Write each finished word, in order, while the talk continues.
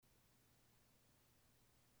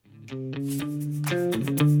Hi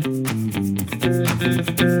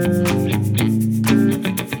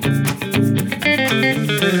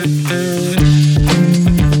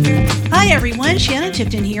everyone, Shannon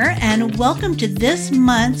Tipton here, and welcome to this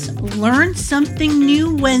month's Learn Something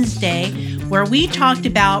New Wednesday, where we talked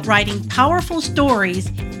about writing powerful stories,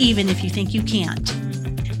 even if you think you can't.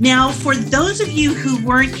 Now, for those of you who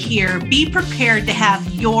weren't here, be prepared to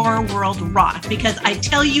have your world rocked, because I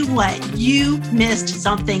tell you what, you missed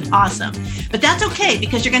something awesome. But that's okay,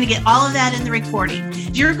 because you're going to get all of that in the recording.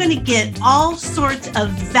 You're going to get all sorts of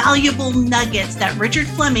valuable nuggets that Richard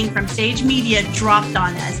Fleming from Sage Media dropped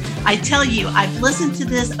on us. I tell you, I've listened to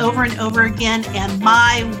this over and over again, and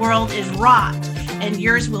my world is rocked. And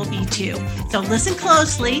yours will be too. So listen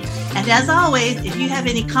closely. And as always, if you have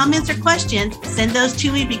any comments or questions, send those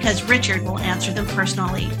to me because Richard will answer them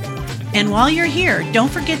personally. And while you're here,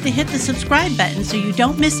 don't forget to hit the subscribe button so you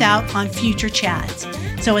don't miss out on future chats.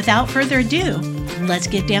 So without further ado, let's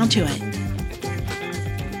get down to it.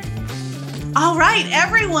 All right,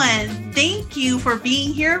 everyone. Thank you for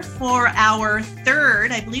being here for our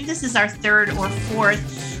third, I believe this is our third or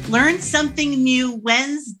fourth Learn Something New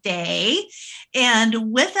Wednesday.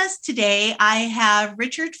 And with us today, I have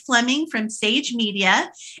Richard Fleming from Sage Media.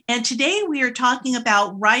 And today we are talking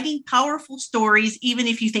about writing powerful stories, even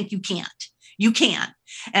if you think you can't. You can.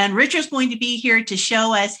 And Richard's going to be here to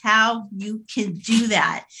show us how you can do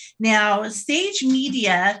that. Now, Sage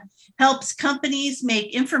Media helps companies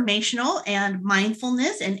make informational and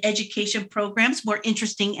mindfulness and education programs more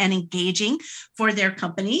interesting and engaging for their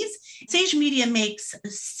companies. Sage Media makes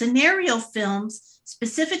scenario films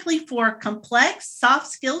specifically for complex soft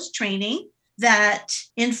skills training that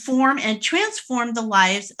inform and transform the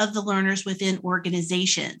lives of the learners within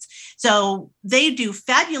organizations. So they do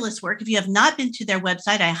fabulous work. If you have not been to their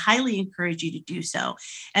website, I highly encourage you to do so.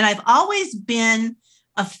 And I've always been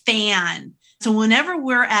a fan. So whenever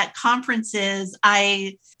we're at conferences,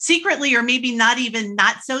 I secretly, or maybe not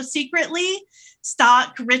so secretly,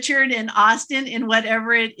 stalk Richard and Austin in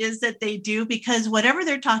whatever it is that they do, because whatever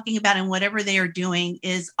they're talking about and whatever they are doing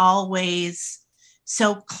is always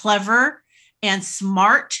so clever and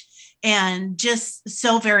smart and just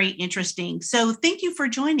so very interesting. So thank you for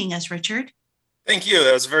joining us, Richard. Thank you.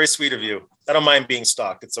 That was very sweet of you. I don't mind being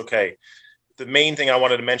stalked. It's okay. The main thing I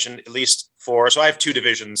wanted to mention, at least so I have two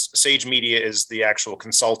divisions. Sage Media is the actual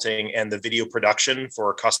consulting and the video production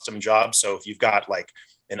for custom jobs. So if you've got like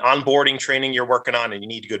an onboarding training you're working on and you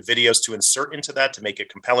need good videos to insert into that to make it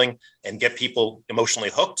compelling and get people emotionally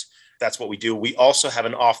hooked, that's what we do. We also have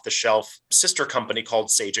an off-the-shelf sister company called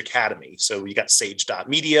Sage Academy. So we got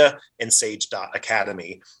sage.media and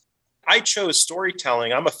sage.academy. I chose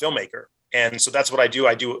storytelling. I'm a filmmaker. And so that's what I do.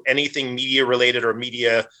 I do anything media related or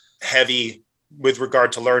media heavy with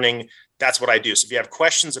regard to learning. That's what I do. So if you have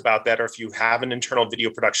questions about that, or if you have an internal video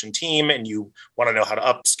production team and you want to know how to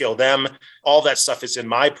upskill them, all that stuff is in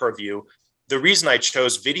my purview. The reason I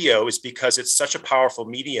chose video is because it's such a powerful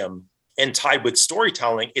medium, and tied with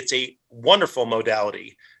storytelling, it's a wonderful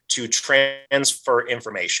modality to transfer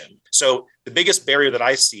information. So the biggest barrier that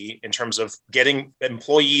I see in terms of getting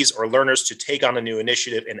employees or learners to take on a new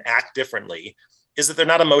initiative and act differently is that they're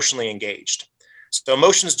not emotionally engaged. So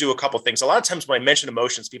emotions do a couple of things. A lot of times when I mention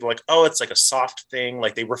emotions, people are like, oh, it's like a soft thing.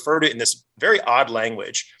 Like they refer to it in this very odd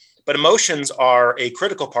language. But emotions are a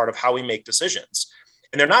critical part of how we make decisions.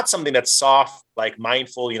 And they're not something that's soft, like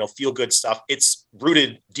mindful, feel good stuff. It's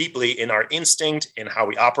rooted deeply in our instinct, in how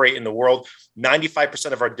we operate in the world.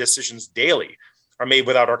 95% of our decisions daily are made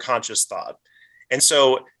without our conscious thought. And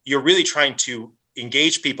so you're really trying to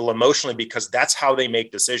engage people emotionally because that's how they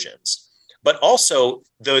make decisions. But also,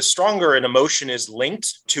 the stronger an emotion is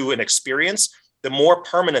linked to an experience, the more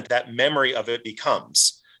permanent that memory of it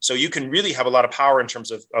becomes. So you can really have a lot of power in terms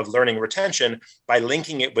of learning retention by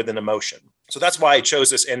linking it with an emotion. So that's why I chose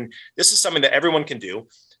this. And this is something that everyone can do.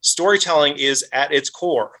 Storytelling is at its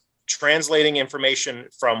core, translating information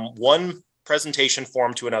from one presentation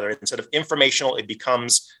form to another. Instead of informational, it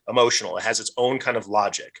becomes emotional. It has its own kind of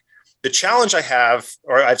logic. The challenge I have,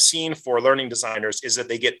 or I've seen for learning designers, is that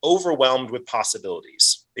they get overwhelmed with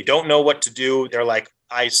possibilities. They don't know what to do. They're like,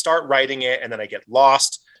 I start writing it and then I get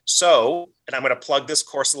lost. So, and I'm going to plug this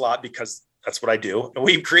course a lot because that's what I do. And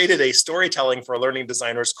we've created a storytelling for learning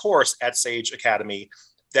designers course at Sage Academy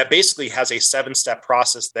that basically has a 7-step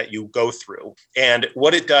process that you go through. And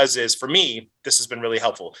what it does is, for me, this has been really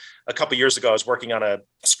helpful. A couple of years ago, I was working on a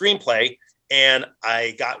screenplay and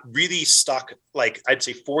I got really stuck, like I'd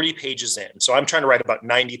say 40 pages in. So I'm trying to write about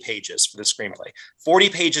 90 pages for the screenplay. 40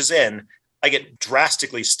 pages in, I get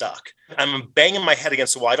drastically stuck. I'm banging my head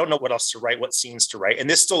against the wall. I don't know what else to write, what scenes to write. And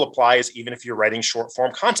this still applies even if you're writing short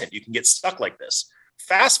form content. You can get stuck like this.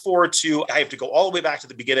 Fast forward to, I have to go all the way back to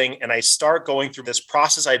the beginning, and I start going through this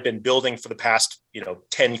process I've been building for the past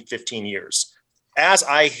 10, 15 years. As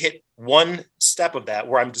I hit one step of that,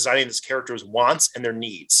 where I'm designing this character's wants and their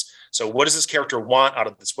needs. So what does this character want out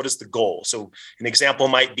of this? What is the goal? So an example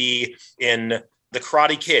might be in The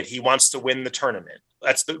Karate Kid. He wants to win the tournament.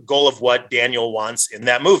 That's the goal of what Daniel wants in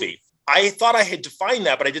that movie. I thought I had defined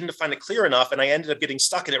that, but I didn't define it clear enough. And I ended up getting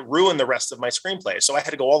stuck, and it ruined the rest of my screenplay. So I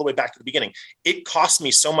had to go all the way back to the beginning. It cost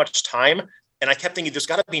me so much time. And I kept thinking, there's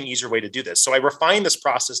got to be an easier way to do this. So I refined this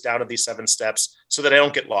process down to these 7 steps so that I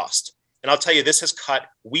don't get lost. And I'll tell you, this has cut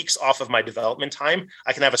weeks off of my development time.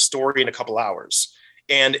 I can have a story in a couple hours.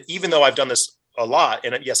 And even though I've done this a lot,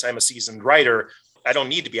 and yes, I'm a seasoned writer, I don't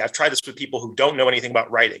need to be. I've tried this with people who don't know anything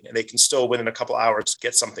about writing, and they can still, within a couple hours,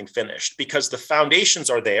 get something finished because the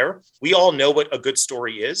foundations are there. We all know what a good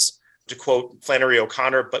story is, to quote Flannery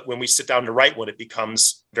O'Connor, but when we sit down to write one, it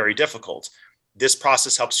becomes very difficult. This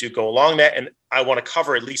process helps you go along that. And I want to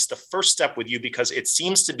cover at least the first step with you because it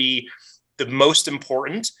seems to be the most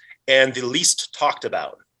important and the least talked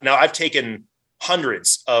about. Now, I've taken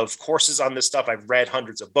hundreds of courses on this stuff. I've read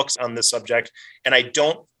hundreds of books on this subject, and I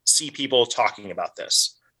don't see people talking about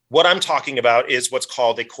this. What I'm talking about is what's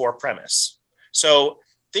called a core premise. So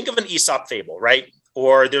think of an Aesop fable, right?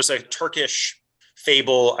 Or there's a Turkish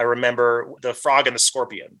fable, I remember, The Frog and the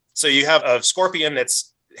Scorpion. So you have a scorpion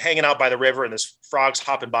that's hanging out by the river, and this frog's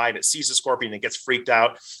hopping by, and it sees the scorpion and it gets freaked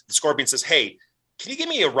out. The scorpion says, "Hey, can you give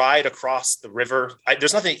me a ride across the river?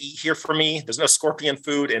 There's nothing to eat here for me. There's no scorpion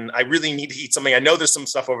food, and I really need to eat something. I know there's some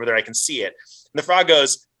stuff over there. I can see it." And the frog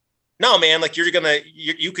goes, "No, man, like you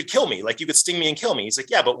could kill me. Like you could sting me and kill me." He's like,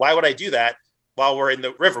 "Yeah, but why would I do that while we're in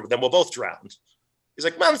the river? Then we'll both drown." He's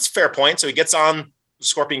like, "Well, that's a fair point." So the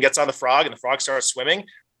scorpion gets on the frog, and the frog starts swimming.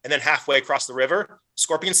 And then halfway across the river, the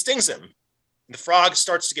scorpion stings him. And the frog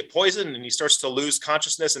starts to get poisoned, and he starts to lose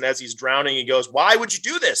consciousness. And as he's drowning, he goes, "Why would you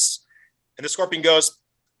do this?" And the scorpion goes,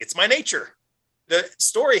 "It's my nature." The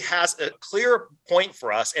story has a clear point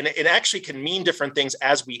for us, and it actually can mean different things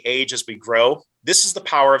as we age, as we grow. This is the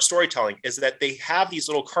power of storytelling, is that they have these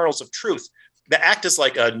little kernels of truth that act as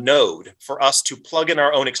like a node for us to plug in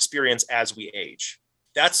our own experience as we age.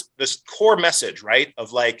 That's this core message, right?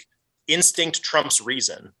 Of like instinct trumps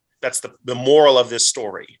reason. That's the moral of this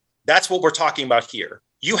story. That's what we're talking about here.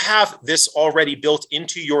 You have this already built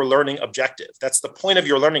into your learning objective. That's the point of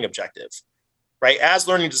your learning objective, right? As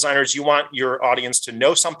learning designers, you want your audience to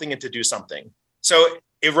know something and to do something. So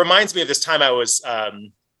it reminds me of this time I was,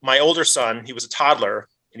 my older son, he was a toddler,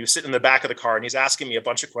 and he was sitting in the back of the car, and he's asking me a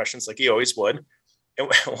bunch of questions like he always would.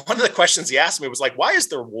 And one of the questions he asked me was like, "Why is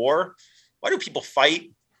there war? Why do people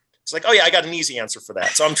fight?" It's like, "Oh yeah, I got an easy answer for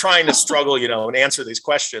that." So I'm trying to struggle, and answer these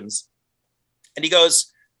questions. And he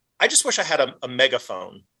goes, "I just wish I had a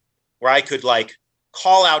megaphone where I could like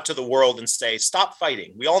call out to the world and say, 'Stop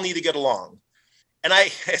fighting. We all need to get along.'" And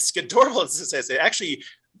it's adorable as this is,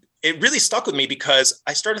 it really stuck with me because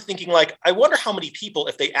I started thinking like, I wonder how many people,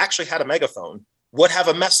 if they actually had a megaphone, would have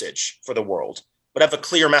a message for the world, would have a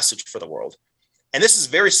clear message for the world. And this is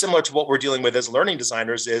very similar to what we're dealing with as learning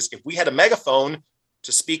designers is if we had a megaphone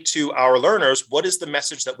to speak to our learners, what is the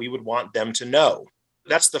message that we would want them to know?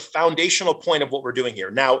 That's the foundational point of what we're doing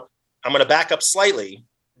here. Now, I'm going to back up slightly.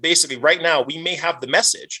 Basically, right now, we may have the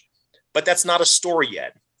message, but that's not a story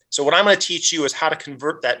yet. So what I'm going to teach you is how to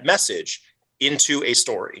convert that message into a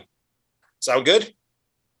story. Sound good?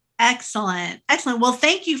 Excellent. Excellent. Well,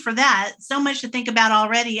 thank you for that. So much to think about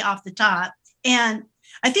already off the top. And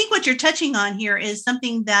I think what you're touching on here is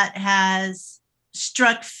something that has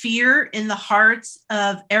struck fear in the hearts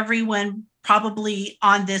of everyone probably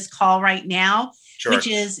on this call right now, Sure. Which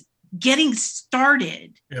is getting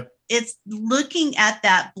started. Yep. It's looking at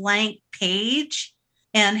that blank page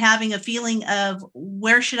and having a feeling of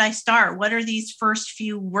where should I start? What are these first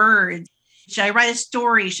few words? Should I write a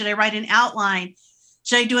story? Should I write an outline?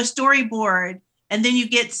 Should I do a storyboard? And then you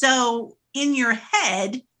get so in your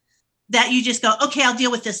head that you just go, okay, I'll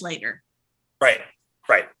deal with this later. Right.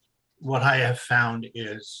 What I have found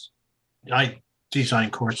is I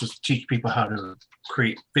design courses to teach people how to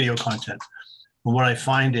create video content. And what I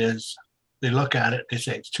find is they look at it, they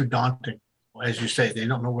say it's too daunting. As you say, they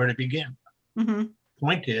don't know where to begin. Mm-hmm.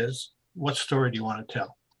 Point is, what story do you want to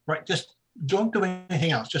tell? Right? Just don't do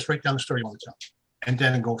anything else. Just write down the story you want to tell and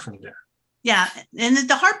then go from there. Yeah. And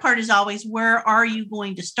the hard part is always, where are you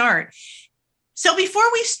going to start? So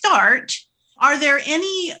before we start, are there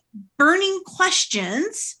any burning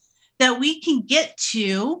questions that we can get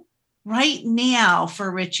to right now for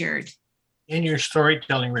Richard? In your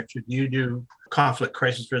storytelling, Richard, you do conflict,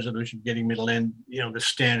 crisis resolution, beginning, middle, end, the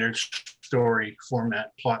standard story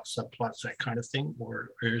format, plot, subplots, that kind of thing, or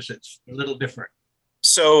is it a little different?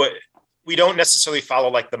 So we don't necessarily follow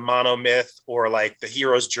like the monomyth or like the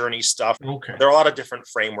hero's journey stuff. Okay. There are a lot of different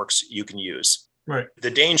frameworks you can use. Right.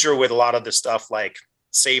 The danger with a lot of the stuff like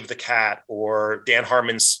Save the Cat or Dan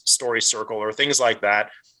Harmon's Story Circle or things like that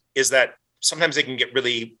is that sometimes they can get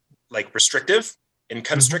really like restrictive and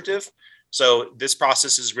constrictive. So this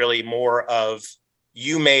process is really more of,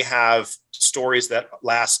 you may have stories that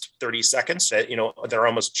last 30 seconds that, they're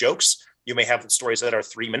almost jokes. You may have stories that are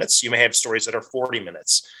 3 minutes. You may have stories that are 40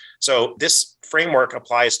 minutes. So this framework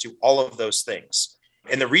applies to all of those things.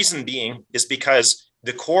 And the reason being is because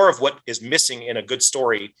the core of what is missing in a good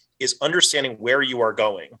story is understanding where you are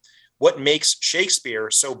going. What makes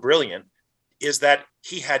Shakespeare so brilliant is that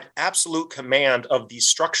he had absolute command of the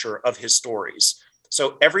structure of his stories.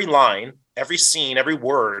 So every line, every scene, every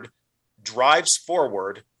word drives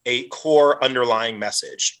forward a core underlying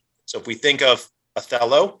message. So if we think of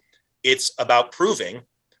Othello, it's about proving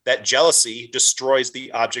that jealousy destroys the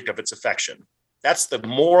object of its affection. That's the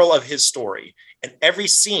moral of his story. And every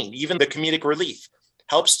scene, even the comedic relief,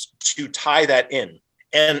 helps to tie that in.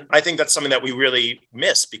 And I think that's something that we really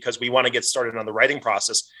miss because we want to get started on the writing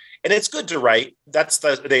process. And it's good to write. That's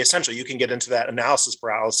the essential. You can get into that analysis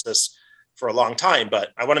paralysis for a long time, but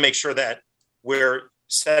I want to make sure that we're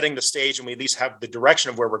setting the stage and we at least have the direction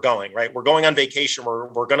of where we're going, right? We're going on vacation. We're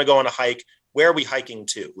going to go on a hike. Where are we hiking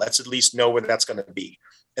to? Let's at least know where that's going to be.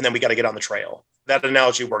 And then we got to get on the trail. That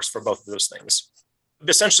analogy works for both of those things.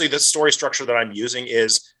 Essentially, the story structure that I'm using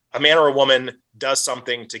is a man or a woman does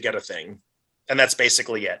something to get a thing. And that's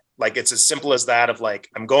basically it. Like, it's as simple as that of like,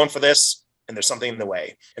 I'm going for this and there's something in the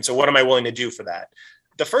way. And so what am I willing to do for that?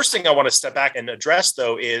 The first thing I want to step back and address,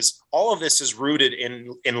 though, is all of this is rooted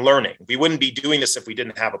in learning. We wouldn't be doing this if we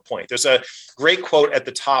didn't have a point. There's a great quote at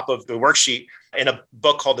the top of the worksheet in a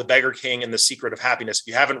book called The Beggar King and the Secret of Happiness. If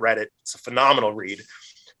you haven't read it, it's a phenomenal read.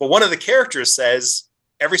 But one of the characters says,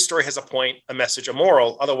 every story has a point, a message, a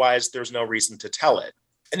moral. Otherwise, there's no reason to tell it.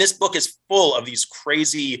 And this book is full of these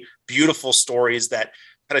crazy, beautiful stories that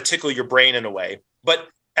kind of tickle your brain in a way. But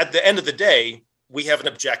at the end of the day, we have an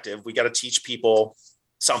objective. We got to teach people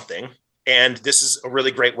something. And this is a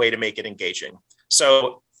really great way to make it engaging.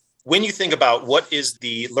 So when you think about what is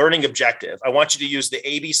the learning objective, I want you to use the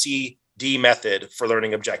ABCD method for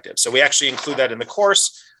learning objectives. So we actually include that in the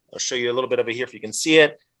course. I'll show you a little bit of it here if you can see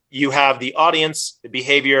it. You have the audience, the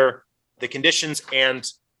behavior, the conditions, and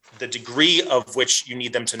the degree of which you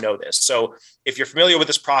need them to know this. So if you're familiar with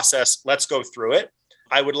this process, let's go through it.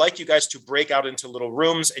 I would like you guys to break out into little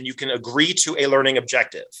rooms and you can agree to a learning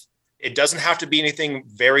objective. It doesn't have to be anything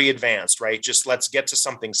very advanced, right? Just let's get to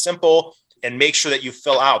something simple and make sure that you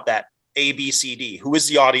fill out that ABCD. Who is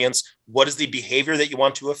the audience? What is the behavior that you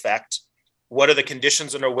want to affect? What are the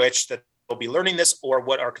conditions under which that they'll be learning this, or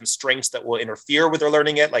what are constraints that will interfere with their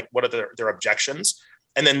learning it? Like, what are their objections?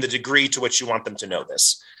 And then the degree to which you want them to know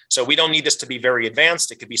this. So we don't need this to be very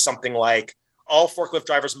advanced. It could be something like, all forklift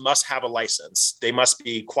drivers must have a license. They must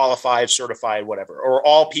be qualified, certified, whatever. Or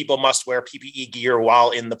all people must wear PPE gear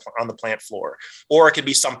while on the plant floor. Or it could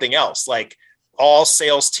be something else, like all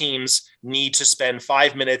sales teams need to spend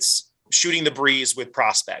 5 minutes shooting the breeze with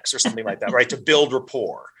prospects or something like that, right? To build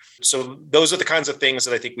rapport. So those are the kinds of things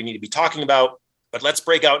that I think we need to be talking about. But let's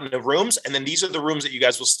break out into rooms. And then these are the rooms that you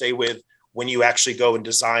guys will stay with when you actually go and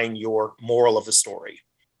design your moral of the story.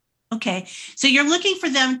 Okay, so you're looking for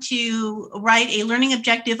them to write a learning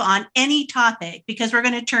objective on any topic, because we're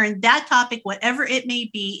going to turn that topic, whatever it may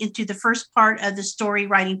be, into the first part of the story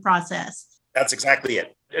writing process. That's exactly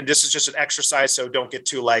it. And this is just an exercise, so don't get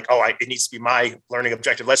too like, it needs to be my learning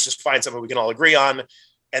objective. Let's just find something we can all agree on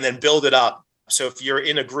and then build it up. So if you're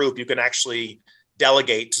in a group, you can actually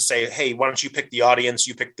delegate to say, hey, why don't you pick the audience,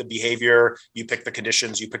 you pick the behavior, you pick the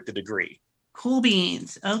conditions, you pick the degree. Cool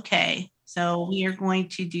beans. Okay. So we are going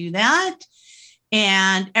to do that.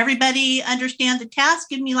 And everybody understand the task?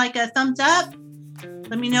 Give me like a thumbs up.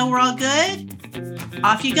 Let me know we're all good.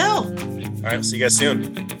 Off you go. All right. We'll see you guys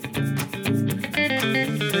soon.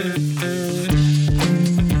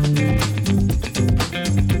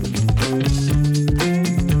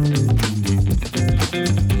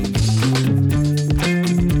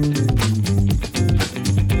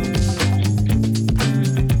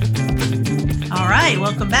 All right.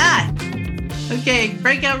 Welcome back. Okay,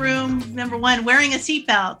 breakout room number 1, wearing a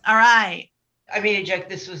seatbelt. All right. I made a joke.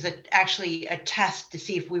 This was actually a test to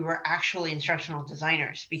see if we were actually instructional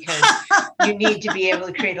designers, because you need to be able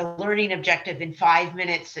to create a learning objective in 5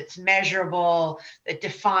 minutes that's measurable, that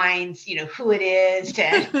defines, who it is.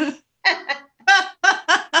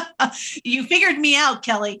 You figured me out,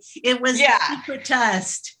 Kelly. It was the secret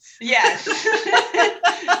test. Yes.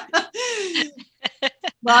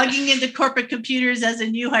 Logging into corporate computers as a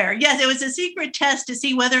new hire. Yes, it was a secret test to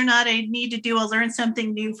see whether or not I need to do a learn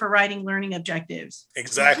something new for writing learning objectives.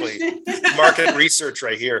 Exactly. Market research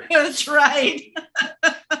right here. That's right.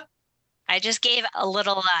 I just gave a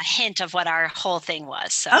little hint of what our whole thing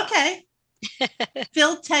was. So. Okay.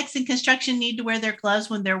 Field techs in construction need to wear their gloves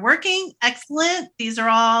when they're working. Excellent. These are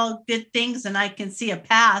all good things, and I can see a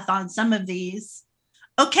path on some of these.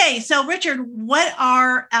 Okay, so Richard, what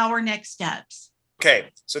are our next steps? Okay,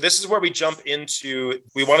 so this is where we jump into,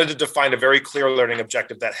 we wanted to define a very clear learning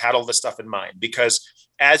objective that had all this stuff in mind, because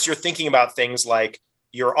as you're thinking about things like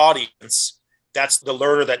your audience, that's the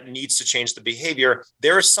learner that needs to change the behavior.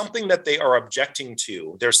 There is something that they are objecting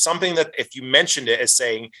to. There's something that if you mentioned it as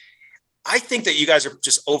saying, I think that you guys are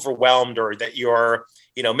just overwhelmed, or that you're,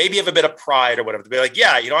 maybe you have a bit of pride or whatever. To be like,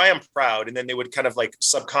 yeah, I am proud. And then they would kind of like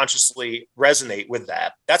subconsciously resonate with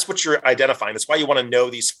that. That's what you're identifying. That's why you want to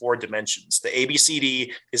know these 4 dimensions. The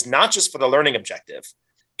ABCD is not just for the learning objective.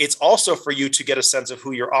 It's also for you to get a sense of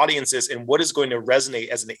who your audience is and what is going to resonate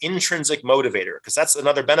as an intrinsic motivator, because that's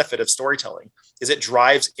another benefit of storytelling, is it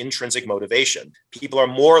drives intrinsic motivation. People are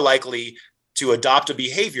more likely to adopt a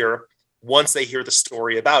behavior once they hear the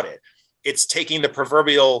story about it. It's taking the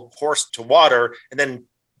proverbial horse to water and then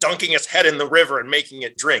dunking its head in the river and making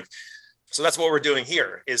it drink. So that's what we're doing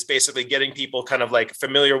here, is basically getting people kind of like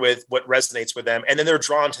familiar with what resonates with them. And then they're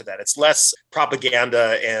drawn to that. It's less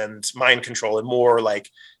propaganda and mind control and more like,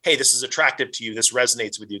 hey, this is attractive to you. This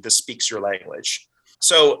resonates with you. This speaks your language.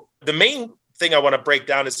 So the main thing I want to break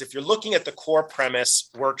down is if you're looking at the core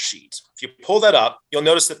premise worksheet, if you pull that up, you'll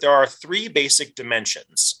notice that there are 3 basic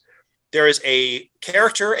dimensions. There is a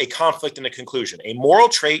character, a conflict, and a conclusion, a moral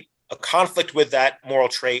trait, a conflict with that moral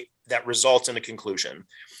trait that results in a conclusion.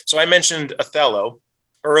 So I mentioned Othello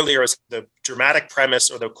earlier as the dramatic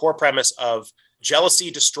premise or the core premise of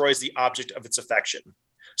jealousy destroys the object of its affection.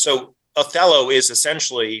 So Othello is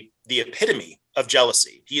essentially the epitome of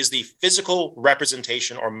jealousy. He is the physical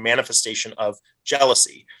representation or manifestation of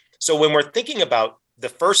jealousy. So when we're thinking about the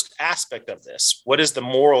first aspect of this, what is the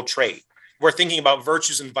moral trait? We're thinking about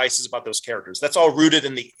virtues and vices about those characters. That's all rooted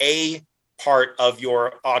in the A part of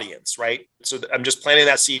your audience, right? So I'm just planting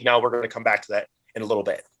that seed now. We're going to come back to that in a little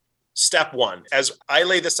bit. Step 1, as I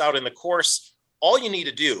lay this out in the course, all you need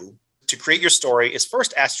to do to create your story is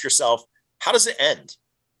first ask yourself, how does it end?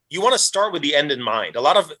 You want to start with the end in mind. A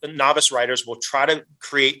lot of novice writers will try to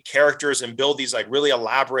create characters and build these like really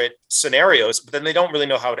elaborate scenarios, but then they don't really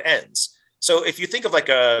know how it ends. So if you think of like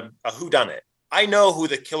a whodunit, I know who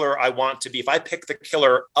the killer I want to be. If I pick the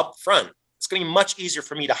killer up front, it's going to be much easier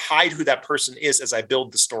for me to hide who that person is as I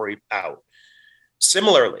build the story out.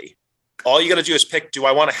 Similarly, all you got to do is pick, do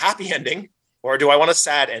I want a happy ending or do I want a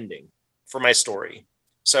sad ending for my story?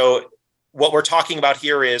 So what we're talking about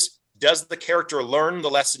here is, does the character learn the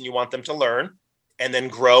lesson you want them to learn and then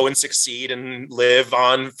grow and succeed and live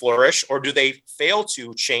on, flourish? Or do they fail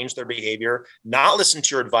to change their behavior, not listen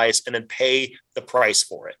to your advice, and then pay the price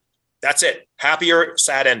for it? That's it. Happy or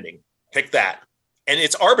sad ending. Pick that. And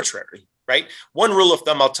it's arbitrary, right? One rule of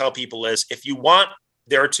thumb I'll tell people is, if you want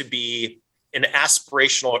there to be an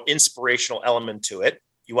aspirational or inspirational element to it,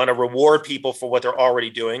 you want to reward people for what they're already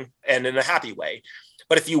doing and in a happy way.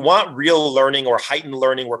 But if you want real learning or heightened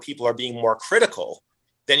learning where people are being more critical,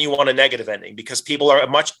 then you want a negative ending, because people are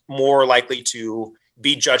much more likely to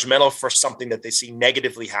be judgmental for something that they see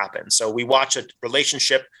negatively happen. So we watch a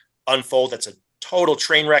relationship unfold that's a total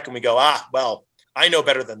train wreck and we go, well, I know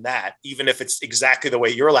better than that, even if it's exactly the way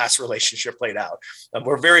your last relationship played out.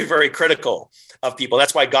 We're very, very critical of people.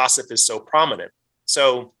 That's why gossip is so prominent.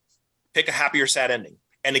 So pick a happy or sad ending.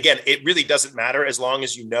 And again, it really doesn't matter as long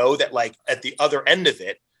as you know that, like, at the other end of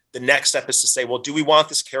it, the next step is to say, well, do we want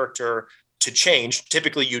this character to change?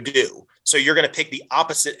 Typically you do. So you're going to pick the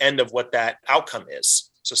opposite end of what that outcome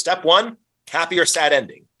is. So step 1, happy or sad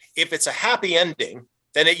ending. If it's a happy ending,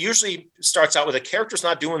 then it usually starts out with a character's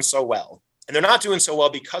not doing so well. And they're not doing so well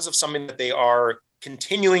because of something that they are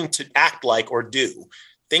continuing to act like or do.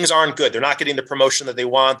 Things aren't good. They're not getting the promotion that they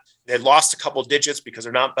want. They lost a couple digits because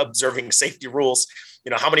they're not observing safety rules.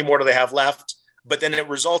 How many more do they have left? But then it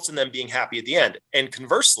results in them being happy at the end. And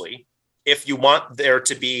conversely, if you want there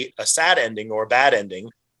to be a sad ending or a bad ending,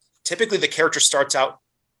 typically the character starts out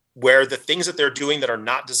where the things that they're doing that are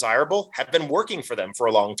not desirable have been working for them for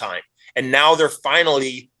a long time. And now they're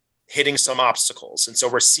finally hitting some obstacles. And so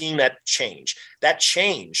we're seeing that change. That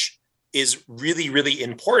change is really, really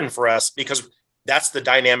important for us because that's the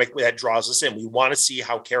dynamic that draws us in. We want to see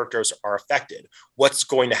how characters are affected. What's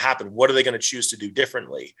going to happen? What are they going to choose to do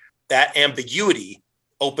differently? That ambiguity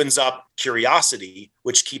opens up curiosity,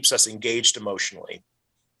 which keeps us engaged emotionally.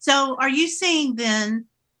 So are you saying then,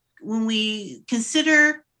 when we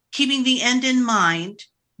consider keeping the end in mind,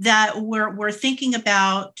 that we're thinking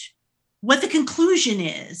about what the conclusion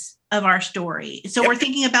is of our story? So we're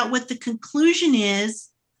thinking about what the conclusion is,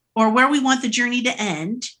 or where we want the journey to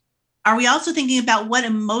end. Are we also thinking about what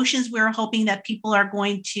emotions we're hoping that people are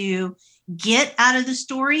going to get out of the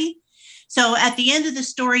story? So at the end of the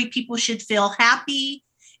story, people should feel happy,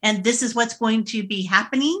 and this is what's going to be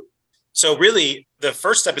happening. So really, the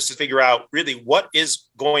first step is to figure out really what is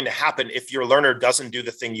going to happen if your learner doesn't do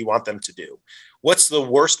the thing you want them to do. What's the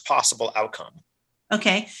worst possible outcome?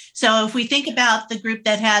 Okay, so if we think about the group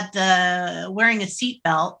that had the wearing a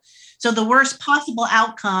seatbelt, so the worst possible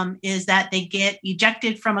outcome is that they get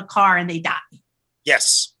ejected from a car and they die.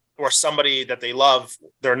 Yes, or somebody that they love.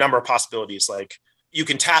 There are a number of possibilities. Like, you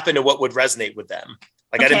can tap into what would resonate with them.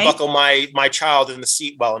 Like, I didn't buckle my child in the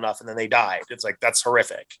seat well enough and then they died. It's like, that's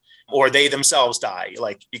horrific. Or they themselves die.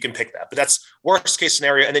 Like, you can pick that, but that's worst case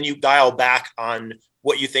scenario. And then you dial back on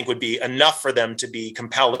what you think would be enough for them to be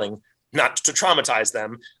compelling, not to traumatize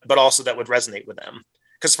them, but also that would resonate with them.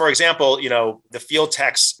 Because, for example, the field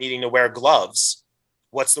techs needing to wear gloves,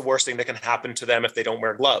 what's the worst thing that can happen to them if they don't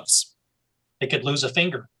wear gloves? They could lose a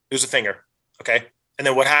finger. Lose a finger. Okay. And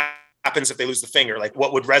then what happens if they lose the finger? Like,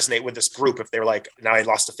 what would resonate with this group if they're like, now I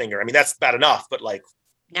lost a finger? I mean, that's bad enough, but like,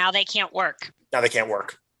 now they can't work.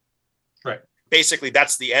 Right. Basically,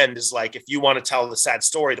 that's the end, is like, if you want to tell the sad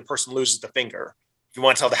story, the person loses the finger. If you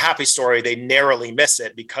want to tell the happy story, they narrowly miss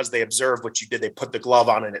it because they observed what you did. They put the glove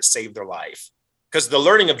on and it saved their life. Because the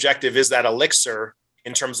learning objective is that elixir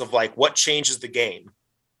in terms of like what changes the game,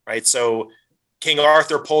 right? So King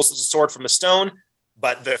Arthur pulls the sword from the stone,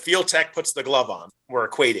 but the field tech puts the glove on. We're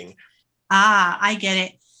equating. I get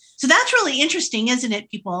it. So that's really interesting, isn't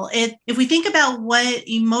it, people? If we think about what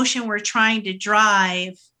emotion we're trying to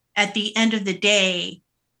drive at the end of the day,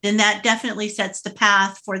 then that definitely sets the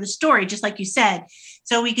path for the story, just like you said.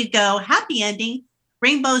 So we could go happy ending,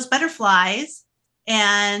 rainbows, butterflies,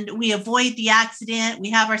 and we avoid the accident.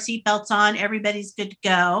 We have our seatbelts on. Everybody's good to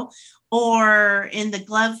go. Or in the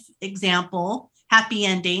glove example, happy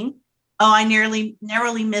ending. Oh, I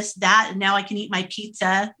narrowly missed that. And now I can eat my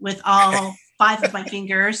pizza with all 5 of my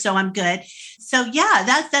fingers. So I'm good. So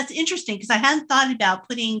yeah, that's interesting, because I hadn't thought about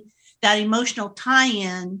putting that emotional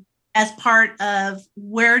tie-in as part of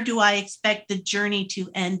where do I expect the journey to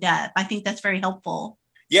end up. I think that's very helpful.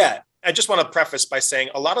 Yeah. I just want to preface by saying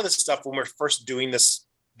a lot of this stuff, when we're first doing this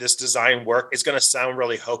design work, is going to sound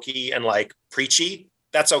really hokey and like preachy.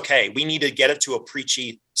 That's okay. We need to get it to a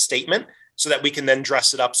preachy statement so that we can then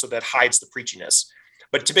dress it up so that hides the preachiness.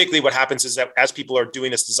 But typically what happens is that as people are doing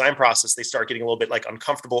this design process, they start getting a little bit like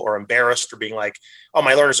uncomfortable or embarrassed, or being like, oh,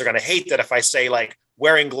 my learners are going to hate that if I say like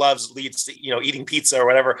wearing gloves leads to, eating pizza or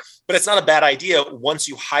whatever. But it's not a bad idea once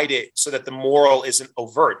you hide it so that the moral isn't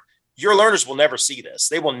overt. Your learners will never see this.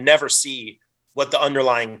 They will never see what the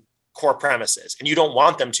underlying core premise is. And you don't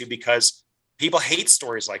want them to, because people hate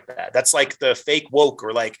stories like that. That's like the fake woke,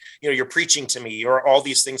 or like, you're preaching to me, or all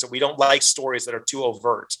these things that we don't like, stories that are too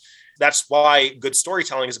overt. That's why good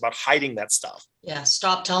storytelling is about hiding that stuff. Yeah.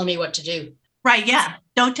 Stop telling me what to do. Right. Yeah.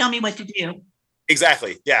 Don't tell me what to do.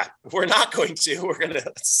 Exactly. Yeah. We're not going to. We're going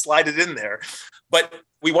to slide it in there. But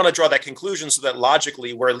we want to draw that conclusion so that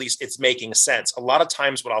logically, where at least it's making sense. A lot of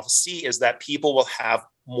times what I'll see is that people will have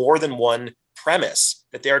more than one premise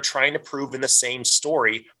that they're trying to prove in the same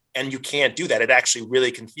story. And you can't do that. It actually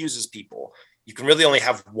really confuses people. You can really only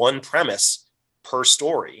have one premise per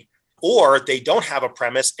story. Or they don't have a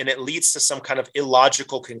premise and it leads to some kind of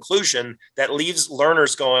illogical conclusion that leaves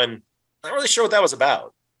learners going, I'm not really sure what that was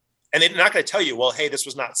about. And they're not going to tell you, well, hey, this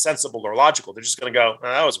was not sensible or logical. They're just going to go, oh,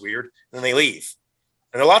 that was weird. And then they leave.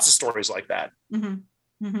 And there are lots of stories like that.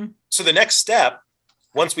 Mm-hmm. Mm-hmm. So the next step,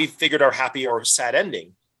 once we've figured our happy or sad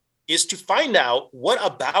ending, is to find out what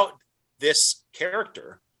about this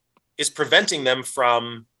character is preventing them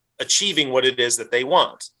from achieving what it is that they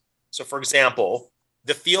want. So for example,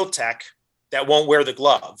 the field tech that won't wear the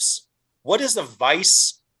gloves, what is the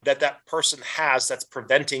vice that person has that's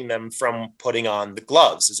preventing them from putting on the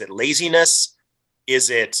gloves? Is it laziness? Is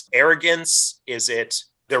it arrogance? Is it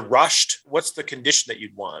they're rushed? What's the condition that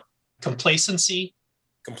you'd want? Complacency.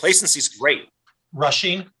 Complacency is great.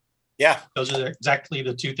 Rushing. Yeah. Those are exactly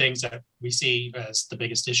the two things that we see as the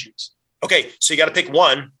biggest issues. Okay. So you got to pick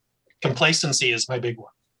one. Complacency is my big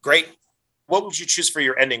one. Great. What would you choose for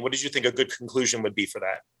your ending? What did you think a good conclusion would be for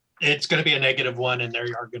that? It's going to be a negative one, and they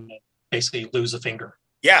are going to basically lose a finger.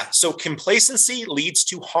 Yeah. So complacency leads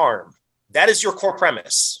to harm. That is your core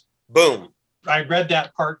premise. Boom. I read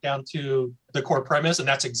that part down to the core premise, and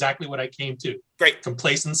that's exactly what I came to. Great.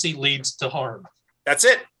 Complacency leads to harm. That's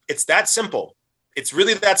it. It's that simple. It's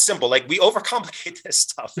really that simple. Like, we overcomplicate this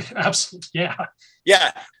stuff. Absolutely. Yeah.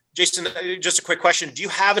 Yeah. Jason, just a quick question. Do you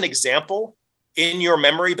have an example in your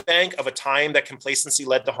memory bank of a time that complacency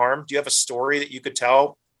led to harm? Do you have a story that you could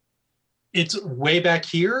tell? It's way back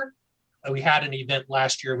here. We had an event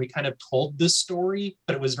last year. We kind of told this story,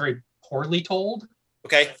 but it was very poorly told.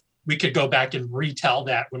 Okay. We could go back and retell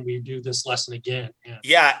that when we do this lesson again.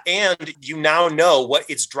 Yeah. And you now know what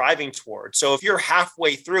it's driving toward. So if you're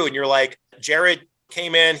halfway through and you're like, Jared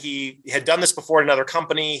came in, he had done this before at another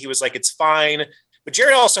company. He was like, it's fine. But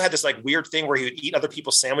Jared also had this like weird thing where he would eat other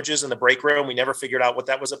people's sandwiches in the break room. We never figured out what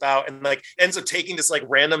that was about. And like ends up taking this like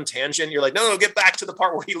random tangent. You're like, no, get back to the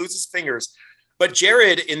part where he loses fingers. But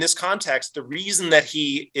Jared, in this context, the reason that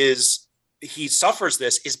he suffers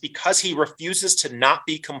this is because he refuses to not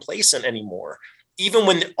be complacent anymore, even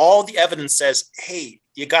when all the evidence says, hey,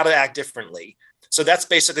 you got to act differently. So that's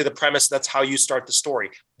basically the premise. That's how you start the story.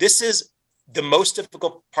 This is the most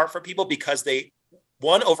difficult part for people because they,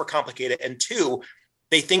 one, overcomplicate it, and two,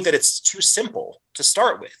 they think that it's too simple to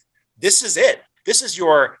start with. This is it. This is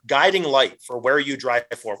your guiding light for where you drive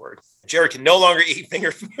forward. Jared can no longer eat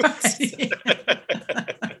finger foods.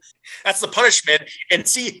 That's the punishment. And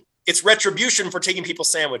see, it's retribution for taking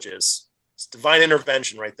people's sandwiches. It's divine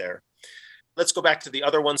intervention right there. Let's go back to the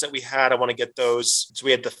other ones that we had. I want to get those. So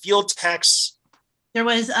we had the field techs. There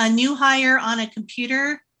was a new hire on a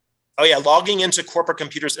computer. Oh yeah, logging into corporate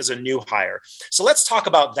computers as a new hire. So let's talk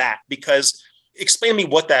about that, because explain to me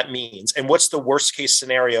what that means and what's the worst case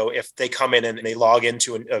scenario if they come in and they log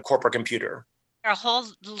into a corporate computer. Our whole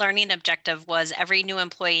learning objective was every new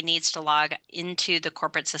employee needs to log into the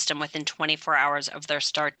corporate system within 24 hours of their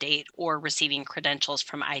start date or receiving credentials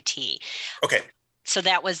from IT. Okay. So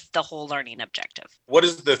that was the whole learning objective. What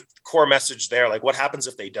is the core message there? Like, what happens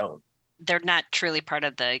if they don't? They're not truly part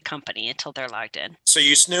of the company until they're logged in. So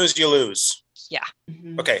you snooze, you lose. Yeah.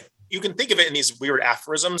 Mhm. Okay. You can think of it in these weird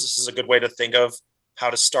aphorisms. This is a good way to think of how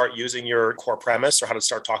to start using your core premise or how to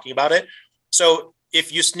start talking about it. So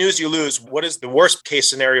if you snooze, you lose. What is the worst case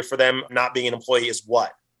scenario for them not being an employee is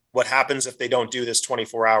what? What happens if they don't do this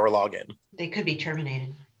 24-hour login? They could be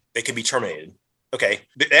terminated. They could be terminated. Okay.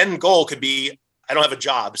 The end goal could be, I don't have a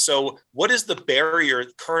job. So what is the barrier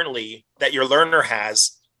currently that your learner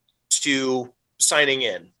has to signing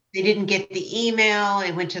in? They didn't get the email.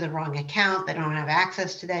 It went to the wrong account. They don't have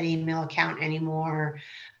access to that email account anymore.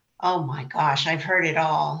 Oh my gosh, I've heard it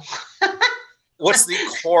all. What's the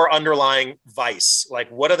core underlying vice? Like,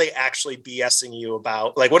 what are they actually BSing you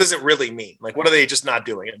about? Like, what does it really mean? Like, what are they just not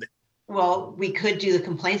doing? Well, we could do the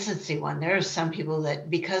complacency one. There's some people that,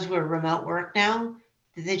 because we're remote work now,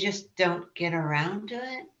 they just don't get around to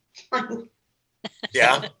it.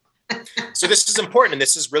 Yeah. So this is important, and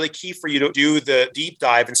this is really key for you to do the deep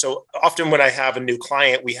dive. And so often when I have a new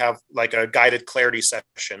client, we have like a guided clarity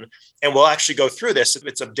session, and we'll actually go through this.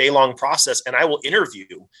 It's a day-long process, and I will interview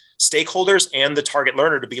stakeholders and the target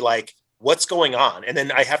learner to be like, what's going on? And then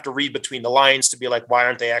I have to read between the lines to be like, why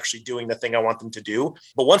aren't they actually doing the thing I want them to do?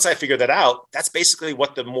 But once I figure that out, that's basically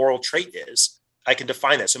what the moral trait is. I can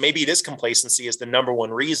define that. So maybe it is complacency is the number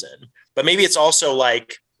one reason, but maybe it's also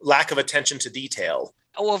like lack of attention to detail.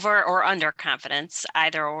 Over or under confidence,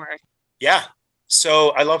 either or. Yeah. So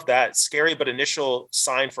I love that. Scary, but initial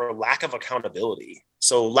sign for lack of accountability.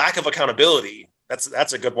 So lack of accountability,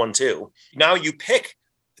 that's a good one too. Now you pick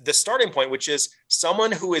the starting point, which is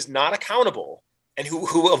someone who is not accountable and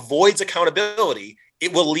who avoids accountability.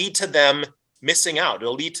 It will lead to them missing out.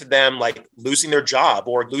 It'll lead to them like losing their job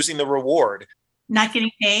or losing the reward. Not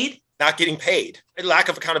getting paid. Not getting paid. And lack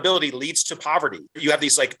of accountability leads to poverty. You have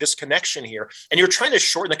these like this connection here, and you're trying to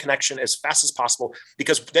shorten the connection as fast as possible,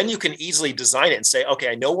 because then you can easily design it and say, okay,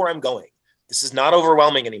 I know where I'm going. This is not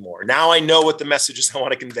overwhelming anymore. Now I know what the messages I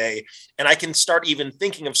want to convey, and I can start even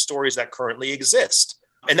thinking of stories that currently exist.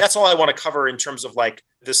 And that's all I want to cover in terms of like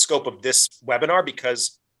the scope of this webinar,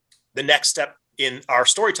 because the next step in our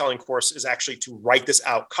storytelling course is actually to write this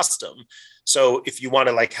out custom. So if you want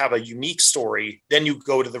to like have a unique story, then you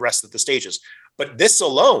go to the rest of the stages. But this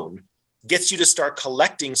alone gets you to start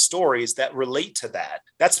collecting stories that relate to that.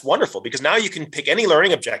 That's wonderful, because now you can pick any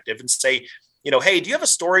learning objective and say, you know, hey, do you have a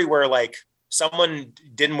story where like someone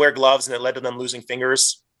didn't wear gloves and it led to them losing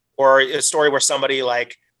fingers? Or a story where somebody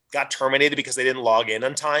like got terminated because they didn't log in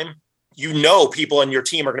on time? You know, people in your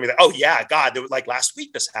team are going to be like, oh yeah, God, like last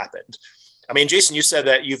week this happened. I mean, Jason, you said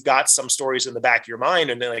that you've got some stories in the back of your mind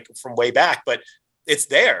and then like from way back, but it's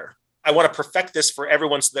there. I want to perfect this for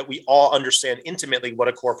everyone so that we all understand intimately what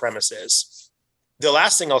a core premise is. The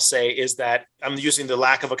last thing I'll say is that I'm using the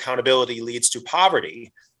lack of accountability leads to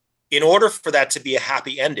poverty. In order for that to be a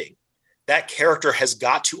happy ending, that character has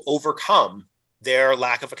got to overcome their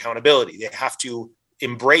lack of accountability. They have to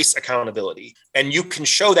embrace accountability. And you can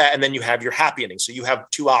show that, and then you have your happy ending. So you have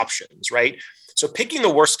two options, right? So picking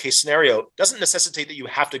the worst case scenario doesn't necessitate that you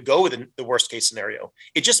have to go with the worst case scenario.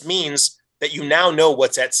 It just means that you now know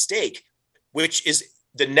what's at stake, which is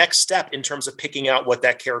the next step in terms of picking out what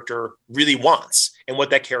that character really wants and what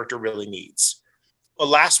that character really needs. The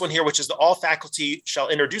last one here, which is the all faculty shall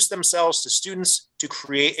introduce themselves to students to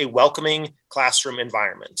create a welcoming classroom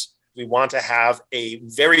environment. We want to have a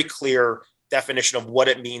very clear definition of what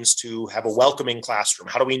it means to have a welcoming classroom.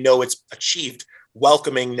 How do we know it's achieved?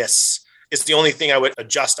 Welcomingness is the only thing I would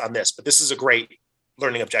adjust on this, but this is a great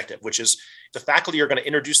learning objective, which is the faculty are going to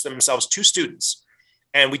introduce themselves to students.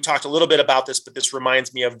 And we talked a little bit about this, but this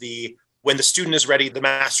reminds me of when the student is ready, the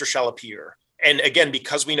master shall appear. And again,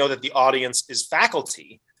 because we know that the audience is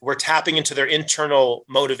faculty, we're tapping into their internal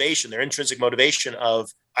motivation, their intrinsic motivation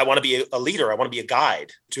of, I want to be a leader, I want to be a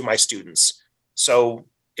guide to my students. So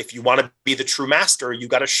if you want to be the true master, you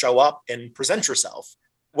got to show up and present yourself.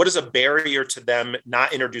 What is a barrier to them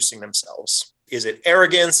not introducing themselves? Is it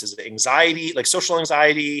arrogance? Is it anxiety, like social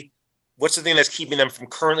anxiety? What's the thing that's keeping them from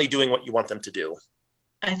currently doing what you want them to do?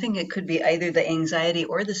 I think it could be either the anxiety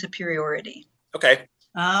or the superiority. Okay.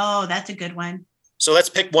 Oh, that's a good one. So let's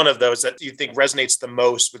pick one of those that you think resonates the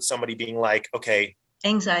most with somebody being like, okay.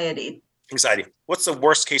 Anxiety. Anxiety. What's the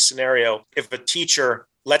worst case scenario if a teacher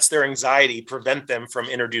lets their anxiety prevent them from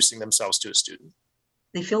introducing themselves to a student?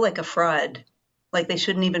 They feel like a fraud, like they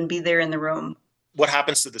shouldn't even be there in the room. What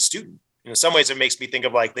happens to the student? In some ways, it makes me think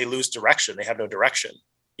of like they lose direction. They have no direction.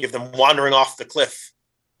 You have them wandering off the cliff.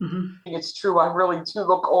 Mm-hmm. It's true. I really do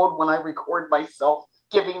look old when I record myself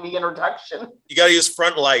giving the introduction. You got to use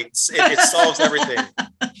front lights. It solves everything.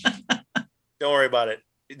 Don't worry about it.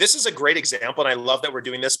 This is a great example. And I love that we're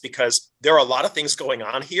doing this because there are a lot of things going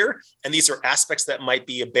on here. And these are aspects that might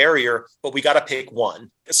be a barrier, but we got to pick one.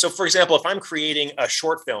 So for example, if I'm creating a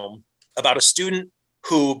short film about a student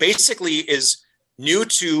who basically is new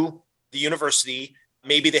to the university,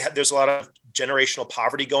 maybe there's a lot of generational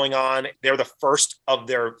poverty going on. They're the first of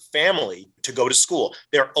their family to go to school.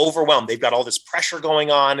 They're overwhelmed. They've got all this pressure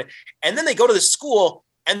going on. And then they go to the school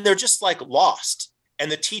and they're just like lost.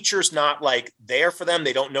 And the teacher's not like there for them.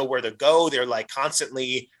 They don't know where to go. They're like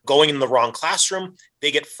constantly going in the wrong classroom.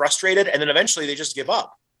 They get frustrated. And then eventually they just give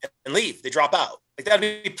up and leave. They drop out. Like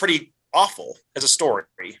that'd be pretty awful as a story.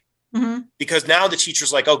 Mm-hmm. Because now the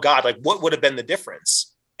teacher's like, oh God, like what would have been the difference?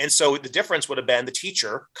 And so the difference would have been the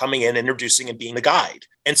teacher coming in, introducing and being the guide.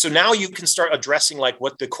 And so now you can start addressing like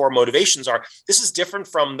what the core motivations are. This is different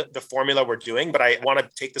from the formula we're doing, but I want to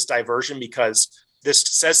take this diversion because this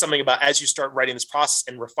says something about as you start writing this process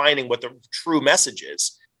and refining what the true message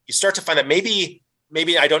is, you start to find that maybe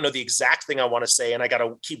I don't know the exact thing I want to say and I got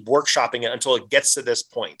to keep workshopping it until it gets to this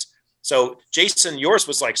point. So Jason, yours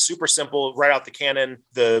was like super simple right out the cannon.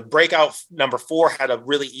 The breakout number 4 had a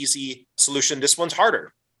really easy solution. This one's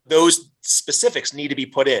harder. Those specifics need to be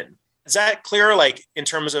put in. Is that clear? Like in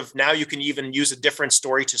terms of now you can even use a different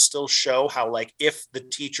story to still show how like if the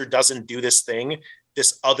teacher doesn't do this thing,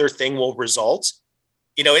 this other thing will result.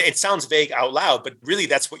 You know, it sounds vague out loud, but really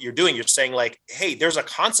that's what you're doing. You're saying like, hey, there's a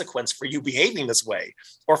consequence for you behaving this way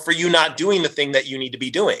or for you not doing the thing that you need to be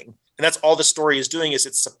doing. And that's all the story is doing is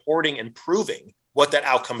it's supporting and proving what that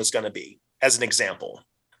outcome is going to be as an example.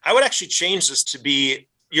 I would actually change this to be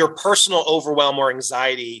your personal overwhelm or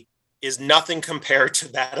anxiety is nothing compared to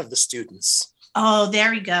that of the students. Oh,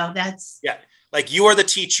 there we go. Yeah. Like you are the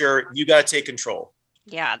teacher, you got to take control.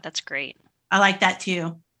 Yeah, that's great. I like that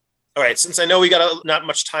too. All right. Since I know we got not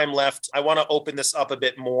much time left, I want to open this up a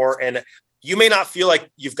bit more. And you may not feel like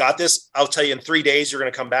you've got this. I'll tell you in 3 days, you're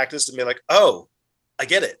going to come back to this and be like, oh, I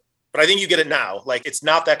get it. But I think you get it now. Like it's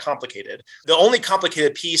not that complicated. The only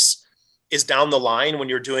complicated piece is down the line when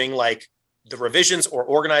you're doing like the revisions or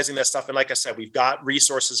organizing that stuff. And like I said, we've got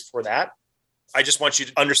resources for that. I just want you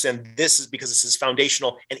to understand this is because this is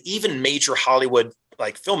foundational and even major Hollywood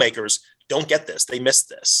like filmmakers don't get this. They miss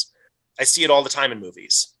this. I see it all the time in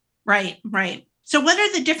movies. Right. So what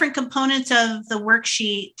are the different components of the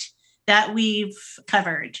worksheet that we've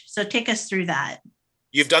covered? So take us through that.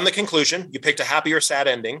 You've done the conclusion. You picked a happy or sad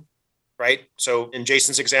ending, right? So in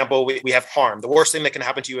Jason's example, we have harm. The worst thing that can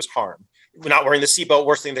happen to you is harm. We're not wearing the seatbelt.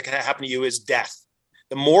 Worst thing that can happen to you is death.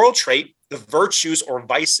 The moral trait, the virtues or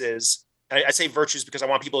vices, I say virtues because I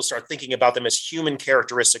want people to start thinking about them as human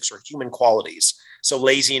characteristics or human qualities. So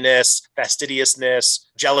laziness, fastidiousness,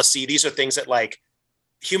 jealousy, these are things that like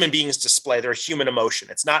human beings display. They're a human emotion.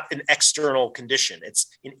 It's not an external condition. It's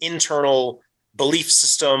an internal belief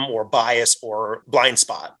system or bias or blind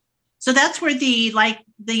spot. So that's where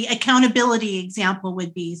the accountability example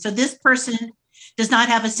would be. So this person does not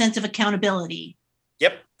have a sense of accountability.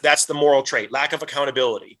 Yep. That's the moral trait, lack of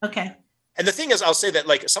accountability. Okay. And the thing is, I'll say that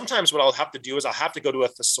like sometimes what I'll have to do is I'll have to go to a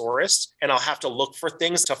thesaurus and I'll have to look for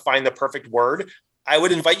things to find the perfect word. I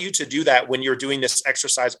would invite you to do that when you're doing this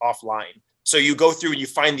exercise offline. So you go through and you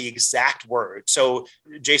find the exact word. So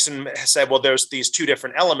Jason said, well, there's these two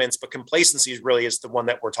different elements, but complacency really is the one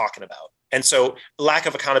that we're talking about. And so lack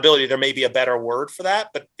of accountability, there may be a better word for that,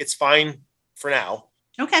 but it's fine for now.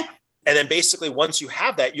 Okay. And then basically once you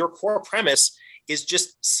have that, your core premise is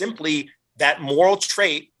just simply that moral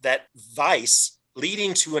trait, that vice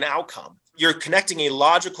leading to an outcome. You're connecting a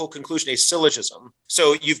logical conclusion, a syllogism.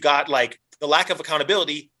 So you've got like the lack of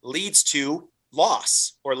accountability leads to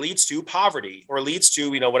loss or leads to poverty or leads to,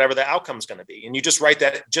 whatever the outcome is going to be. And you just write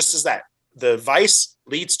that just as that. The vice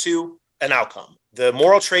leads to an outcome. The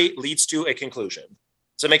moral trait leads to a conclusion.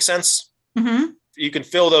 Does that make sense? Mm-hmm. You can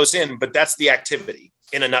fill those in, but that's the activity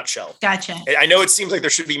in a nutshell. Gotcha. I know it seems like there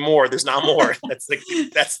should be more. There's not more. That's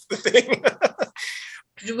the thing.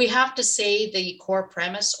 Do we have to say the core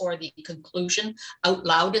premise or the conclusion out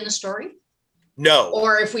loud in the story? No.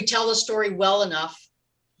 Or if we tell the story well enough,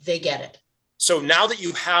 they get it. So now that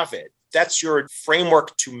you have it, that's your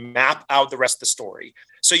framework to map out the rest of the story.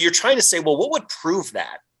 So you're trying to say, well, what would prove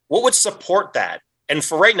that? What would support that? And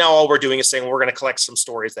for right now, all we're doing is saying we're going to collect some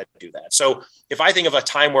stories that do that. So if I think of a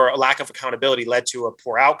time where a lack of accountability led to a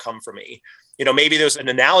poor outcome for me, maybe there's an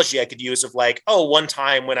analogy I could use of like, oh, one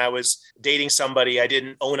time when I was dating somebody, I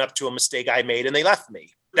didn't own up to a mistake I made and they left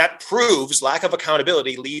me. That proves lack of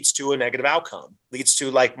accountability leads to a negative outcome, leads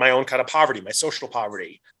to like my own kind of poverty, my social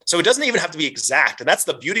poverty. So it doesn't even have to be exact. And that's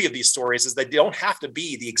the beauty of these stories is they don't have to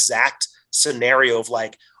be the exact scenario of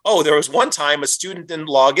like, oh, there was one time a student didn't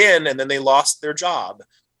log in and then they lost their job,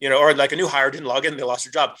 or like a new hire didn't log in and they lost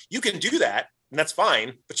their job. You can do that and that's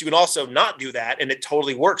fine, but you can also not do that. And it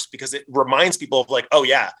totally works because it reminds people of like, oh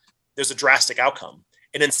yeah, there's a drastic outcome.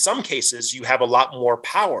 And in some cases, you have a lot more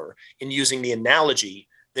power in using the analogy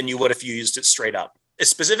than you would if you used it straight up,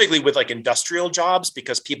 specifically with like industrial jobs,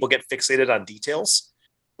 because people get fixated on details.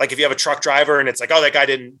 Like if you have a truck driver and it's like, oh, that guy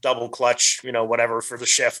didn't double clutch, whatever for the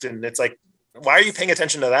shift. And it's like, why are you paying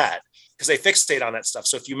attention to that? Because they fixate on that stuff.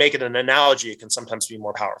 So if you make it an analogy, it can sometimes be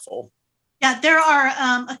more powerful. Yeah, there are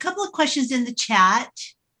a couple of questions in the chat.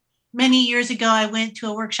 Many years ago, I went to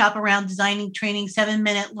a workshop around designing training.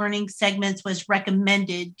 7-minute learning segments was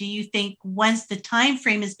recommended. Do you think once the time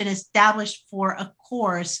frame has been established for a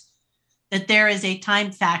course, that there is a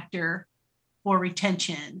time factor for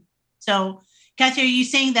retention? So, Kathy, are you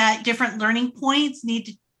saying that different learning points need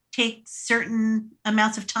to take certain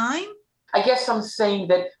amounts of time? I guess I'm saying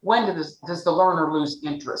that when does the learner lose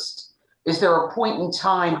interest? Is there a point in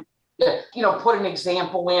time that, put an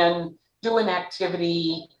example in, do an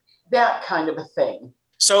activity, that kind of a thing?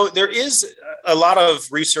 So there is a lot of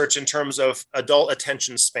research in terms of adult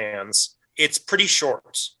attention spans. It's pretty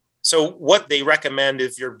short. So what they recommend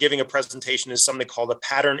if you're giving a presentation is something called a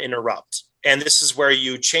pattern interrupt. And this is where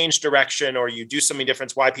you change direction or you do something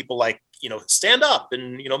different. It's why people like, stand up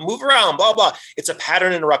and, move around, blah, blah. It's a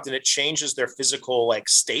pattern interrupt and it changes their physical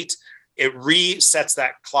state. It resets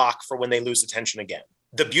that clock for when they lose attention again.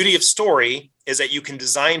 The beauty of story is that you can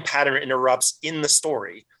design pattern interrupts in the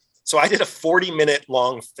story. So I did a 40-minute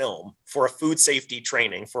long film for a food safety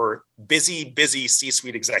training for busy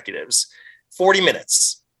C-suite executives, 40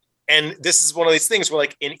 minutes. And this is one of these things where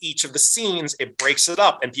in each of the scenes, it breaks it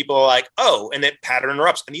up and people are like, oh, and it pattern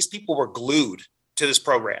interrupts. And these people were glued to this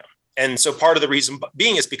program. And so part of the reason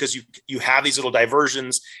being is because you have these little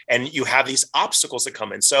diversions and you have these obstacles that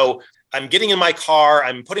come in. So I'm getting in my car,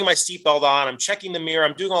 I'm putting my seatbelt on, I'm checking the mirror,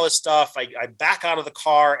 I'm doing all this stuff. I back out of the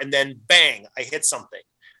car and then bang, I hit something.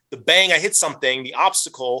 The bang, I hit something, the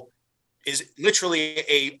obstacle is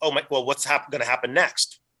literally what's going to happen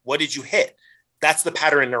next? What did you hit? That's the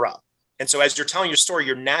pattern interrupt. And so as you're telling your story,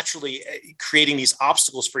 you're naturally creating these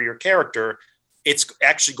obstacles for your character. It's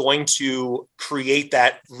actually going to create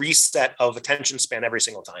that reset of attention span every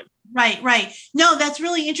single time. Right. No, that's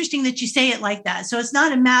really interesting that you say it like that. So it's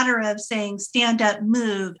not a matter of saying stand up,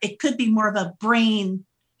 move. It could be more of a brain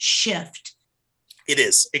shift. It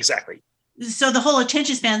is, exactly. So the whole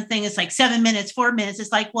attention span thing is 7 minutes, 4 minutes. It's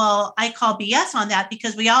well, I call BS on that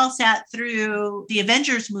because we all sat through the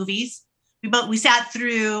Avengers movies. We sat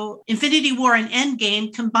through Infinity War and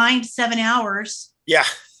Endgame combined 7 hours. Yeah.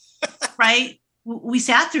 Right. We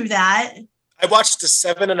sat through that. I watched a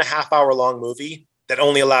 7.5 hour long movie that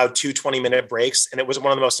only allowed 2 20-minute breaks. And it was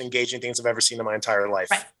one of the most engaging things I've ever seen in my entire life.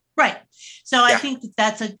 Right. So I think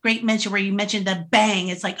that's a great mention where you mentioned the bang.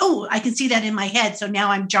 It's like, oh, I can see that in my head. So now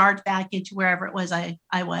I'm jarred back into wherever it was I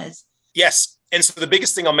was. Yes. And so the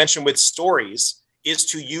biggest thing I'll mention with stories is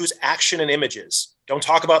to use action and images. Don't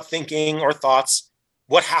talk about thinking or thoughts.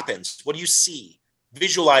 What happens? What do you see?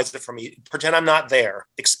 Visualize it for me. Pretend I'm not there.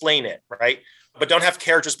 Explain it, right? But don't have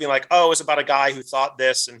characters being like, oh, it's about a guy who thought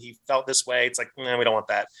this and he felt this way. It's like, no, we don't want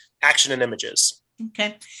that. Action and images.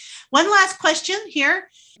 Okay. One last question here.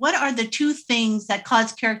 What are the 2 things that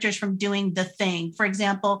cause characters from doing the thing? For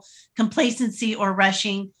example, complacency or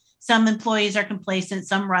rushing. Some employees are complacent,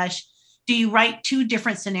 some rush. Do you write 2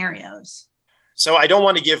 different scenarios? So I don't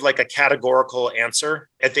want to give like a categorical answer.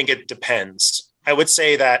 I think it depends. I would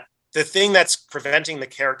say that the thing that's preventing the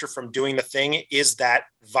character from doing the thing is that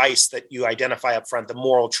vice that you identify up front, the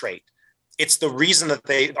moral trait. It's the reason that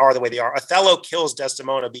they are the way they are. Othello kills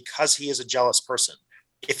Desdemona because he is a jealous person.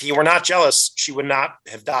 If he were not jealous, she would not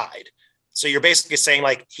have died. So you're basically saying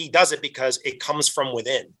like he does it because it comes from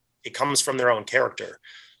within. It comes from their own character.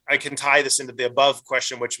 I can tie this into the above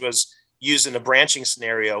question, which was used in a branching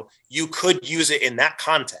scenario. You could use it in that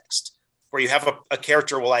context where you have a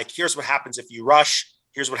character like, here's what happens if you rush.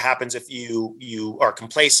 Here's what happens if you are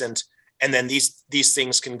complacent, and then these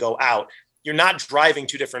things can go out. You're not driving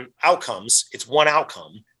 2 different outcomes. It's one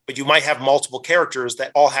outcome, but you might have multiple characters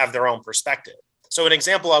that all have their own perspective. So an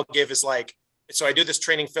example I'll give is like, so I do this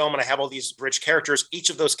training film and I have all these rich characters. Each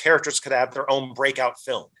of those characters could have their own breakout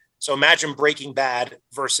film. So imagine Breaking Bad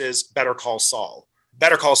versus Better Call Saul.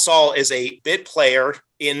 Better Call Saul is a bit player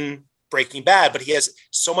in Breaking Bad, but he has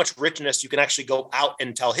so much richness, you can actually go out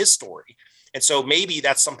and tell his story. And so maybe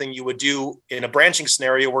that's something you would do in a branching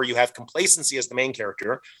scenario where you have complacency as the main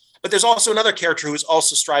character, but there's also another character who's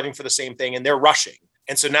also striving for the same thing and they're rushing.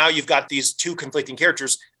 And so now you've got these 2 conflicting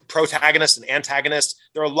characters, protagonist and antagonist.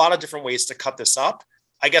 There are a lot of different ways to cut this up.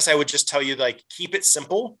 I guess I would just tell you, like, keep it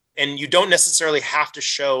simple, and you don't necessarily have to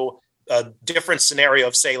show a different scenario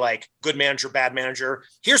of, say, like good manager, bad manager.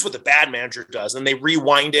 Here's what the bad manager does. And they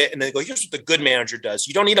rewind it and they go, here's what the good manager does.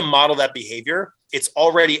 You don't need to model that behavior. It's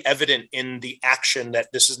already evident in the action that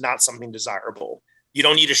this is not something desirable. You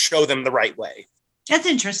don't need to show them the right way. That's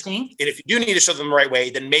interesting. And if you do need to show them the right way,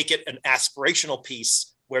 then make it an aspirational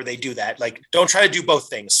piece where they do that. Like, don't try to do both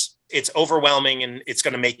things. It's overwhelming and it's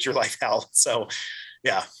going to make your life hell. So,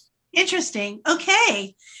 yeah. Interesting.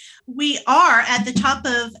 Okay. We are at the top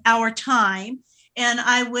of our time. And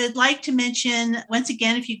I would like to mention, once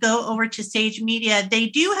again, if you go over to Sage Media, they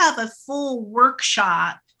do have a full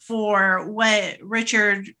workshop for what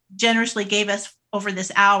Richard generously gave us over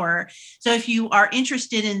this hour. So if you are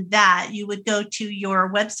interested in that, you would go to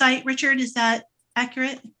your website, Richard. Is that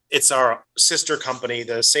accurate? It's our sister company,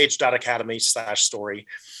 the sage.academy/story.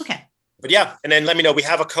 Okay. But yeah, and then let me know. We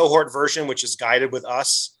have a cohort version, which is guided with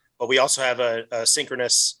us, but we also have a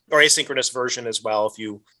synchronous or asynchronous version as well if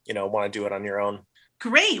you want to do it on your own.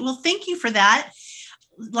 Great. Well, thank you for that.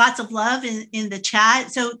 Lots of love in the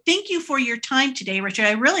chat. So thank you for your time today, Richard.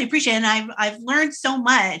 I really appreciate it. And I've learned so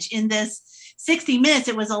much in this 60 minutes.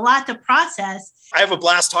 It was a lot to process. I have a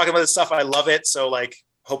blast talking about this stuff. I love it. So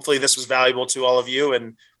hopefully this was valuable to all of you.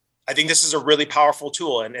 And I think this is a really powerful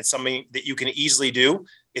tool and it's something that you can easily do.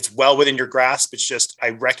 It's well within your grasp. It's just, I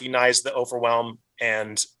recognize the overwhelm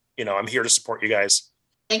and, I'm here to support you guys.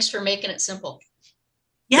 Thanks for making it simple.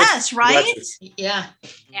 Yes, right? Yeah.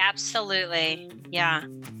 Absolutely. Yeah.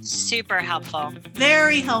 Super helpful.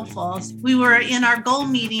 Very helpful. We were in our goal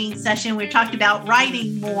meeting session. We talked about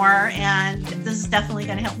writing more, and this is definitely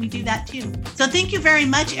going to help me do that too. So thank you very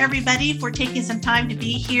much, everybody, for taking some time to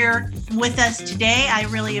be here with us today. I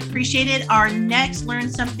really appreciate it. Our next Learn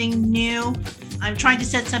Something New, I'm trying to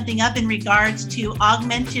set something up in regards to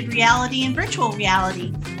augmented reality and virtual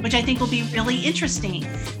reality, which I think will be really interesting.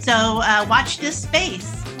 So watch this space.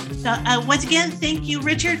 So once again, thank you,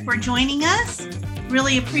 Richard, for joining us.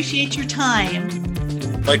 Really appreciate your time.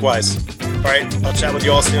 Likewise. All right, I'll chat with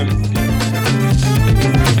you all soon.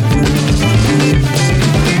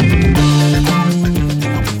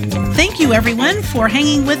 Thank you, everyone, for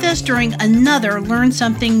hanging with us during another Learn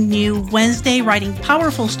Something New Wednesday, writing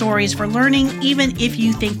powerful stories for learning, even if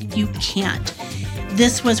you think you can't.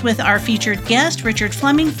 This was with our featured guest, Richard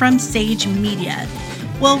Fleming from Sage Media.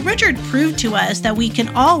 Well, Richard proved to us that we can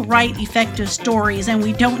all write effective stories and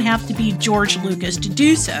we don't have to be George Lucas to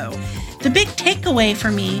do so. The big takeaway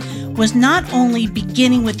for me was not only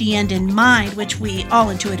beginning with the end in mind, which we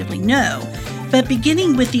all intuitively know, but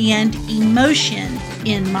beginning with the end emotion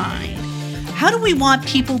in mind. How do we want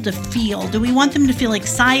people to feel? Do we want them to feel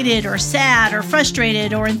excited or sad or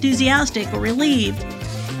frustrated or enthusiastic or relieved?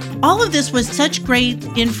 All of this was such great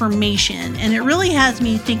information, and it really has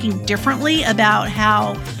me thinking differently about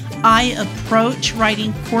how I approach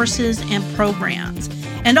writing courses and programs.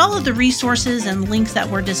 And all of the resources and links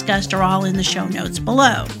that were discussed are all in the show notes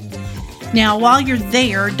below. Now, while you're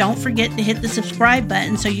there, don't forget to hit the subscribe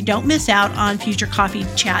button so you don't miss out on future coffee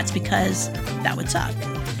chats, because that would suck.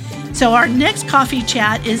 So our next coffee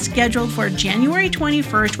chat is scheduled for January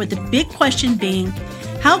 21st, with the big question being,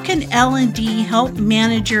 how can L&D help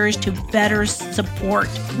managers to better support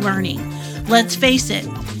learning? Let's face it,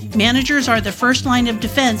 managers are the first line of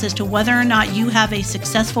defense as to whether or not you have a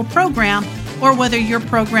successful program or whether your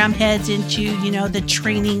program heads into, the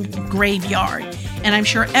training graveyard. And I'm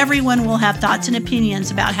sure everyone will have thoughts and opinions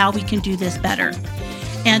about how we can do this better.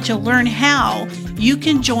 And to learn how you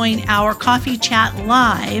can join our coffee chat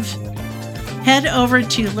live, head over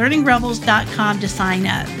to learningrebels.com to sign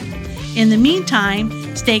up. In the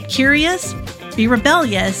meantime, stay curious, be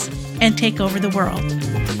rebellious, and take over the world.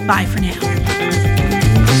 Bye for now.